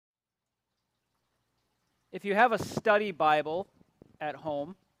If you have a study Bible at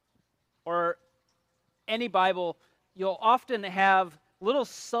home, or any Bible, you'll often have little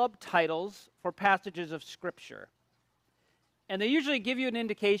subtitles for passages of Scripture. And they usually give you an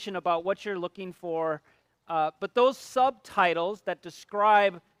indication about what you're looking for, but those subtitles that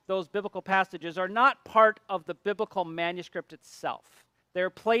describe those biblical passages are not part of the biblical manuscript itself. They're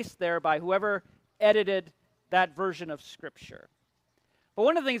placed there by whoever edited that version of Scripture. But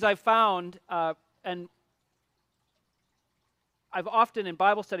one of the things I've found, and I've often in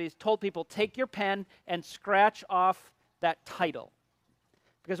Bible studies told people, take your pen and scratch off that title.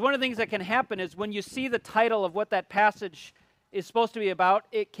 Because one of the things that can happen is when you see the title of what that passage is supposed to be about,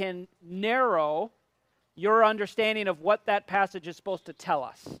 it can narrow your understanding of what that passage is supposed to tell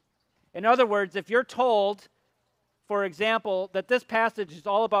us. In other words, if you're told, for example, that this passage is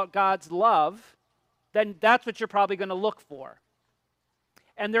all about God's love, then that's what you're probably going to look for.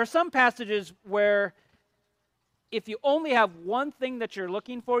 And there are some passages where if you only have one thing that you're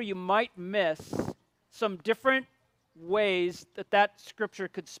looking for, you might miss some different ways that that scripture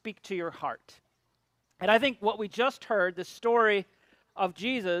could speak to your heart. And I think what we just heard, the story of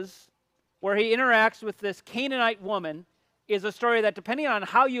Jesus, where he interacts with this Canaanite woman, is a story that, depending on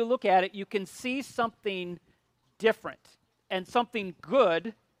how you look at it, you can see something different and something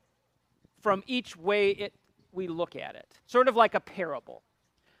good from each way we look at it. Sort of like a parable.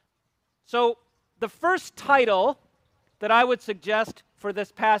 So the first title that I would suggest for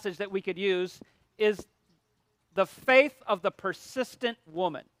this passage that we could use is the faith of the persistent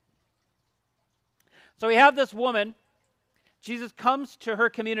woman. So we have this woman. Jesus comes to her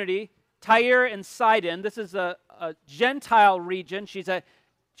community, Tyre and Sidon. This is a Gentile region. She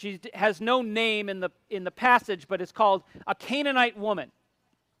has no name in the passage, but it's called a Canaanite woman.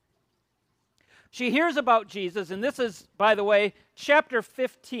 She hears about Jesus, and this is, by the way, chapter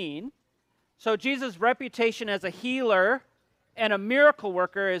 15. So Jesus' reputation as a healer and a miracle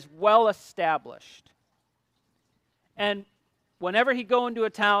worker is well established. And whenever he'd go into a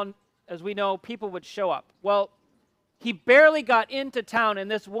town, as we know, people would show up. Well, he barely got into town, and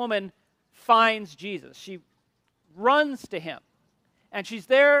this woman finds Jesus. She runs to him. And she's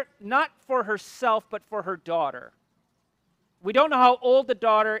there not for herself, but for her daughter. We don't know how old the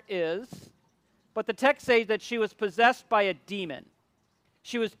daughter is, but the text says that she was possessed by a demon.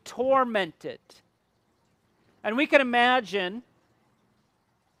 She was tormented. And we can imagine,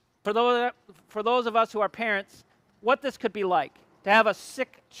 for those of us who are parents, what this could be like, to have a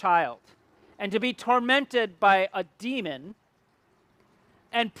sick child and to be tormented by a demon.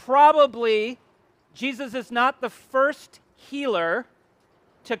 And probably Jesus is not the first healer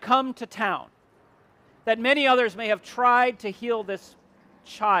to come to town. That many others may have tried to heal this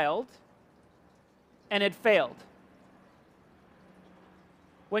child and had failed.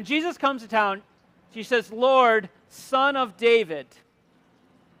 When Jesus comes to town, she says, "Lord, Son of David,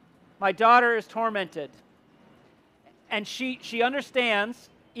 my daughter is tormented." And she understands,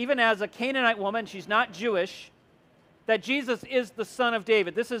 even as a Canaanite woman, she's not Jewish, that Jesus is the Son of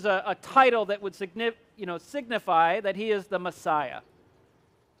David. This is a title that would signify that he is the Messiah,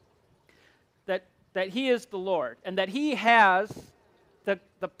 that he is the Lord, and that he has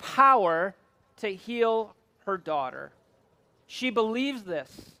the power to heal her daughter. She believes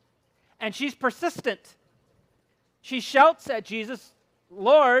this, and she's persistent. She shouts at Jesus,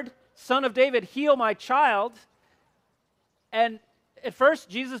 "Lord, Son of David, heal my child." And at first,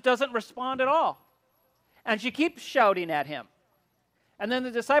 Jesus doesn't respond at all. And she keeps shouting at him. And then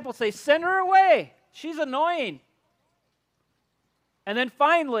the disciples say, "Send her away. She's annoying." And then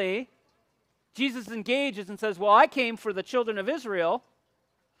finally, Jesus engages and says, "Well, I came for the children of Israel,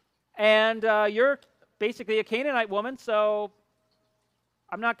 and you're basically a Canaanite woman, so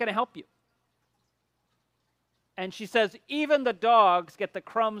I'm not going to help you." And she says, "Even the dogs get the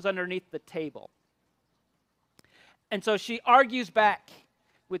crumbs underneath the table." And so she argues back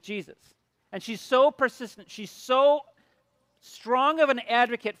with Jesus. And she's so persistent. She's so strong of an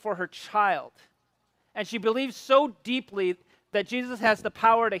advocate for her child. And she believes so deeply that Jesus has the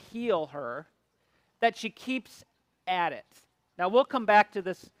power to heal her that she keeps at it. Now, we'll come back to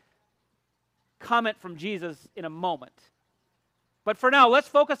this comment from Jesus in a moment. But for now, let's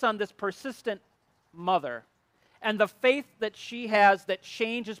focus on this persistent mother and the faith that she has that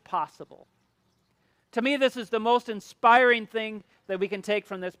change is possible. To me, this is the most inspiring thing that we can take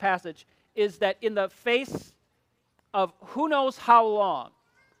from this passage, is that in the face of who knows how long,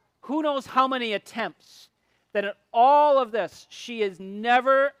 who knows how many attempts, that in all of this, she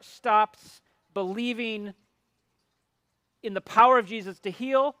never stops believing in the power of Jesus to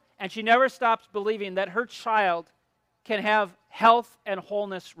heal, and she never stops believing that her child can have health and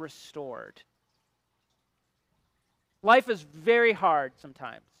wholeness restored. Life is very hard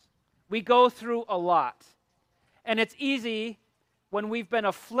sometimes. We go through a lot. And it's easy when we've been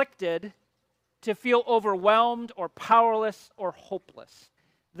afflicted to feel overwhelmed or powerless or hopeless.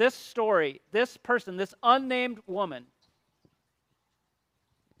 This story, this person, this unnamed woman,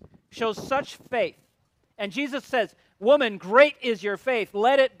 shows such faith. And Jesus says, "Woman, great is your faith.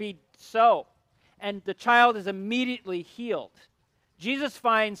 Let it be so." And the child is immediately healed. Jesus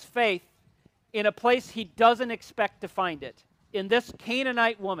finds faith in a place he doesn't expect to find it. In this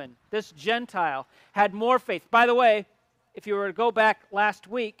Canaanite woman, this Gentile, had more faith. By the way, if you were to go back last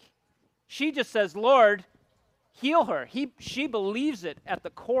week, she just says, "Lord, heal her." She believes it at the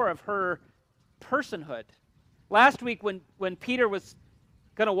core of her personhood. Last week when Peter was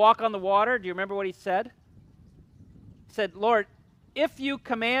going to walk on the water, do you remember what he said? He said, "Lord, if you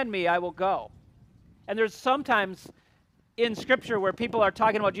command me, I will go." And there's sometimes in Scripture where people are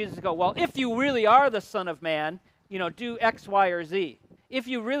talking about Jesus and go, "Well, if you really are the Son of Man, do X, Y, or Z. If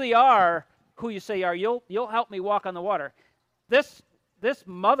you really are who you say you are, you'll help me walk on the water." This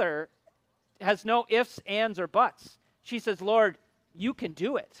mother has no ifs, ands, or buts. She says, "Lord, you can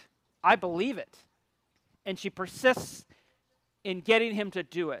do it. I believe it." And she persists in getting him to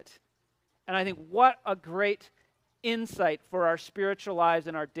do it. And I think what a great insight for our spiritual lives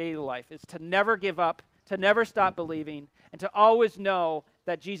and our daily life is to never give up, to never stop believing, and to always know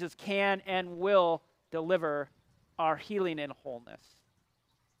that Jesus can and will deliver our healing and wholeness.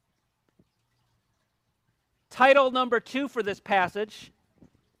 Title number 2 for this passage,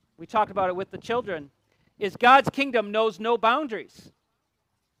 we talked about it with the children, is God's kingdom knows no boundaries.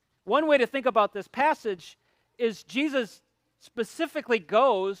 One way to think about this passage is Jesus specifically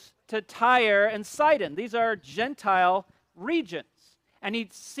goes to Tyre and Sidon. These are Gentile regions, and he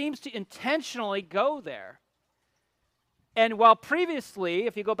seems to intentionally go there. And while previously,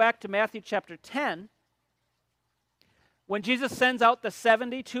 if you go back to Matthew chapter 10, when Jesus sends out the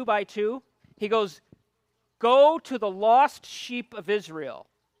 70 2 by 2, he goes, "Go to the lost sheep of Israel.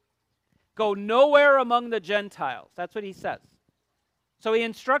 Go nowhere among the Gentiles." That's what he says. So he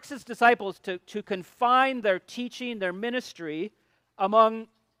instructs his disciples to confine their teaching, their ministry among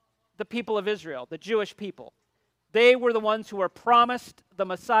the people of Israel, the Jewish people. They were the ones who were promised the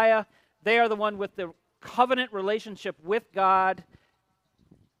Messiah. They are the one with the covenant relationship with God.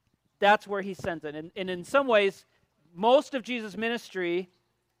 That's where he sends it. And in some ways, most of Jesus' ministry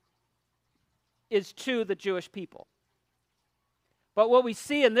is to the Jewish people. But what we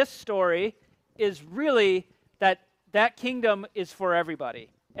see in this story is really that kingdom is for everybody.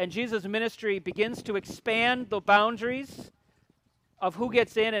 And Jesus' ministry begins to expand the boundaries of who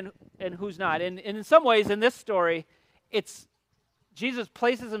gets in and who's not. And in some ways, in this story, it's Jesus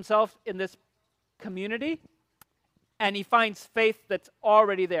places himself in this community, and he finds faith that's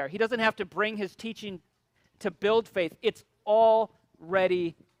already there. He doesn't have to bring his teaching to build faith. It's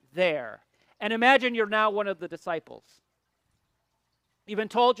already there. And imagine you're now one of the disciples. You've been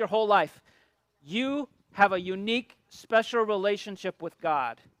told your whole life, you have a unique, special relationship with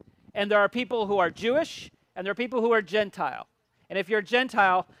God. And there are people who are Jewish, and there are people who are Gentile. And if you're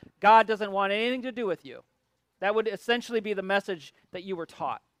Gentile, God doesn't want anything to do with you. That would essentially be the message that you were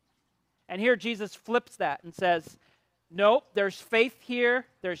taught. And here Jesus flips that and says, nope, there's faith here,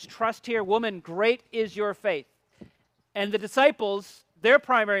 there's trust here. Woman, great is your faith. And the disciples, their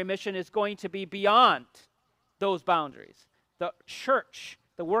primary mission is going to be beyond those boundaries. The church,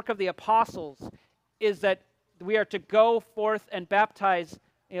 the work of the apostles, is that we are to go forth and baptize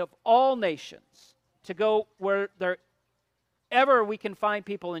all nations, to go wherever we can find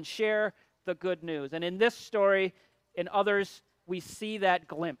people and share the good news. And in this story, in others, we see that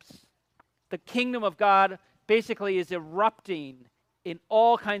glimpse. The kingdom of God basically is erupting in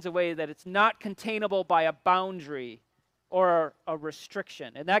all kinds of ways that it's not containable by a boundary or a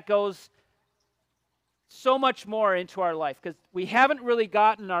restriction. And that goes so much more into our life because we haven't really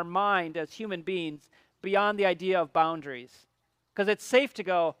gotten our mind as human beings beyond the idea of boundaries. Because it's safe to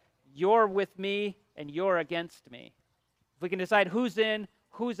go, you're with me and you're against me. If we can decide who's in,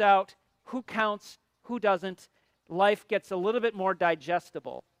 who's out, who counts, who doesn't, life gets a little bit more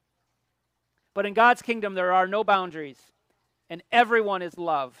digestible. But in God's kingdom, there are no boundaries, and everyone is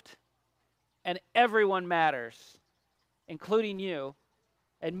loved, and everyone matters, including you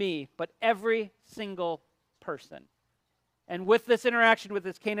and me, but every single person. And with this interaction with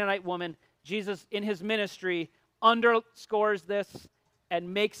this Canaanite woman, Jesus, in his ministry, underscores this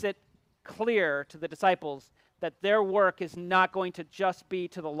and makes it clear to the disciples that their work is not going to just be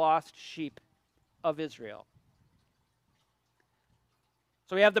to the lost sheep of Israel.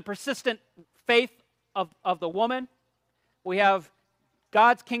 So we have the persistent faith of the woman. We have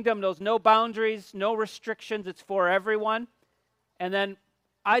God's kingdom knows no boundaries, no restrictions. It's for everyone. And then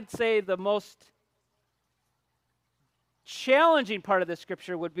I'd say the most challenging part of this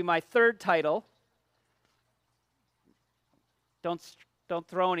scripture would be my third title. Don't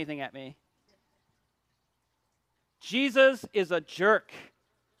throw anything at me. Jesus is a jerk.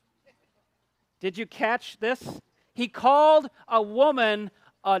 Did you catch this? He called a woman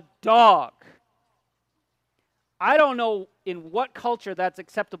a dog. I don't know in what culture that's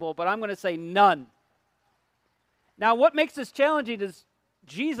acceptable, but I'm going to say none. Now, what makes this challenging is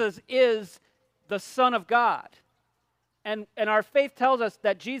Jesus is the Son of God. And our faith tells us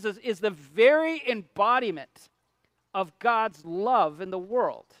that Jesus is the very embodiment of God's love in the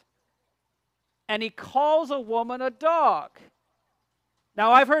world. And he calls a woman a dog.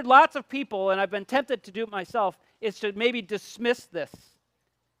 Now, I've heard lots of people, and I've been tempted to do it myself, is to maybe dismiss this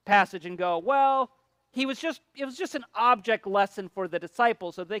passage and go, well, it was just an object lesson for the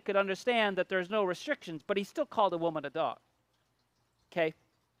disciples so they could understand that there's no restrictions, but he still called a woman a dog. Okay?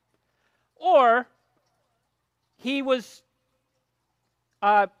 Or he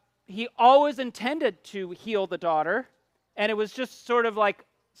always intended to heal the daughter, and it was just sort of like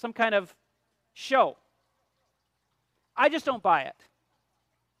some kind of show. I just don't buy it.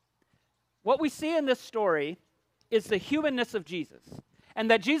 What we see in this story is the humanness of Jesus,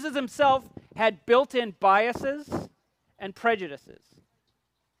 and that Jesus himself had built-in biases and prejudices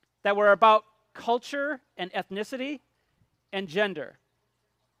that were about culture and ethnicity and gender.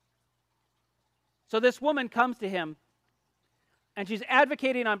 So this woman comes to him, and she's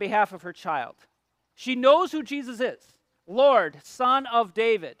advocating on behalf of her child. She knows who Jesus is. Lord, Son of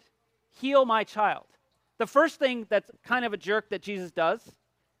David, heal my child. The first thing that's kind of a jerk that Jesus does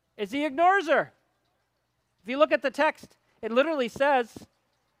is he ignores her. If you look at the text, it literally says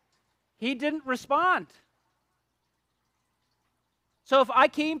he didn't respond. So if I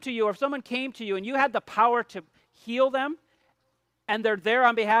came to you, or if someone came to you and you had the power to heal them, and they're there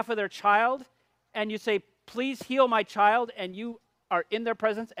on behalf of their child, and you say, please heal my child, and you are in their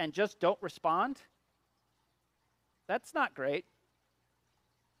presence and just don't respond, that's not great.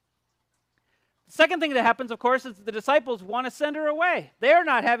 The second thing that happens, of course, is the disciples want to send her away. They're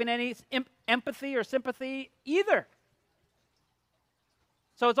not having any empathy or sympathy either.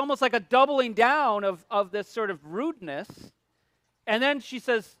 So it's almost like a doubling down of this sort of rudeness. And then she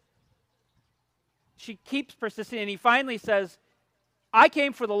keeps persisting, and he finally says, I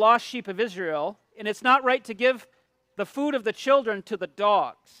came for the lost sheep of Israel, and it's not right to give the food of the children to the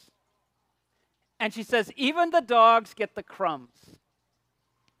dogs. And she says, even the dogs get the crumbs.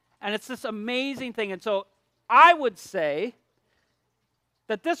 And it's this amazing thing. And so I would say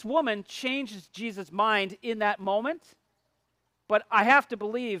that this woman changes Jesus' mind in that moment, but I have to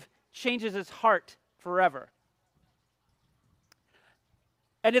believe changes his heart forever.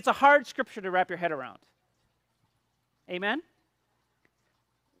 And it's a hard scripture to wrap your head around. Amen?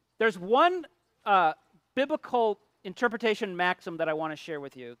 There's one biblical interpretation maxim that I want to share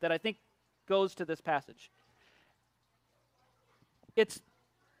with you that I think goes to this passage. It's,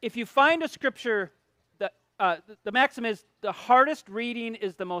 if you find a scripture, the maxim is the hardest reading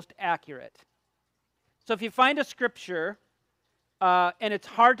is the most accurate. So if you find a scripture and it's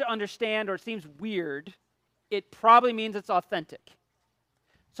hard to understand or it seems weird, it probably means it's authentic.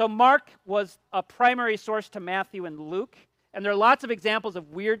 So Mark was a primary source to Matthew and Luke, and there are lots of examples of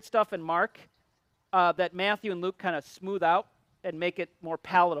weird stuff in Mark that Matthew and Luke kind of smooth out and make it more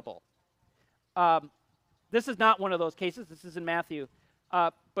palatable. This is not one of those cases. This is in Matthew.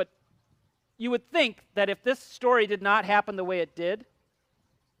 But you would think that if this story did not happen the way it did,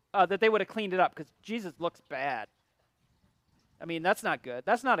 that they would have cleaned it up, because Jesus looks bad. I mean, that's not good.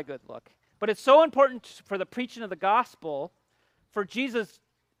 That's not a good look. But it's so important for the preaching of the gospel for Jesus'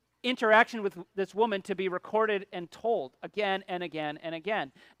 interaction with this woman to be recorded and told again and again and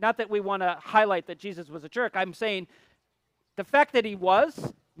again. Not that we want to highlight that Jesus was a jerk. I'm saying the fact that he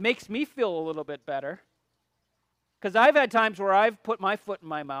was makes me feel a little bit better. Because I've had times where I've put my foot in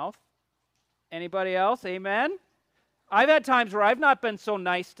my mouth. Anybody else? Amen? I've had times where I've not been so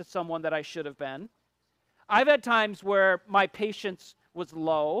nice to someone that I should have been. I've had times where my patience was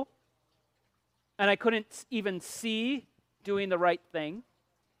low and I couldn't even see doing the right thing.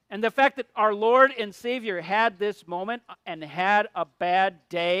 And the fact that our Lord and Savior had this moment and had a bad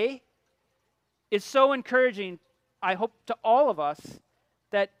day is so encouraging, I hope, to all of us,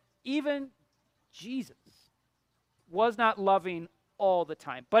 that even Jesus was not loving all the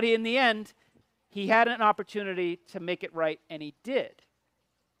time. But in the end, he had an opportunity to make it right, and he did.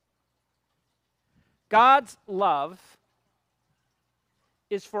 God's love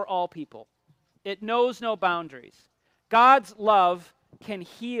is for all people. It knows no boundaries. God's love can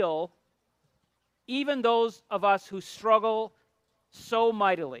heal even those of us who struggle so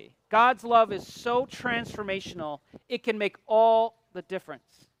mightily. God's love is so transformational, it can make all the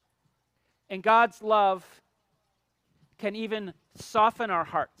difference. And God's love can even soften our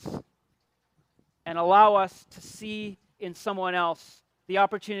hearts and allow us to see in someone else the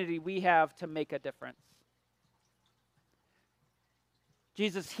opportunity we have to make a difference.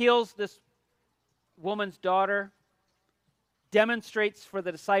 Jesus heals this woman's daughter, demonstrates for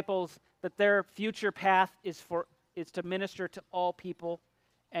the disciples that their future path is to minister to all people,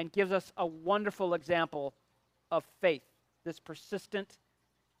 and gives us a wonderful example of faith, this persistent,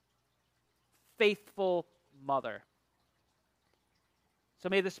 faithful mother. So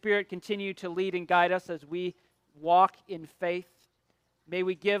may the Spirit continue to lead and guide us as we walk in faith. May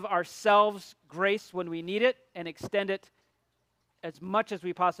we give ourselves grace when we need it and extend it as much as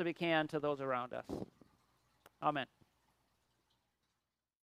we possibly can to those around us. Amen.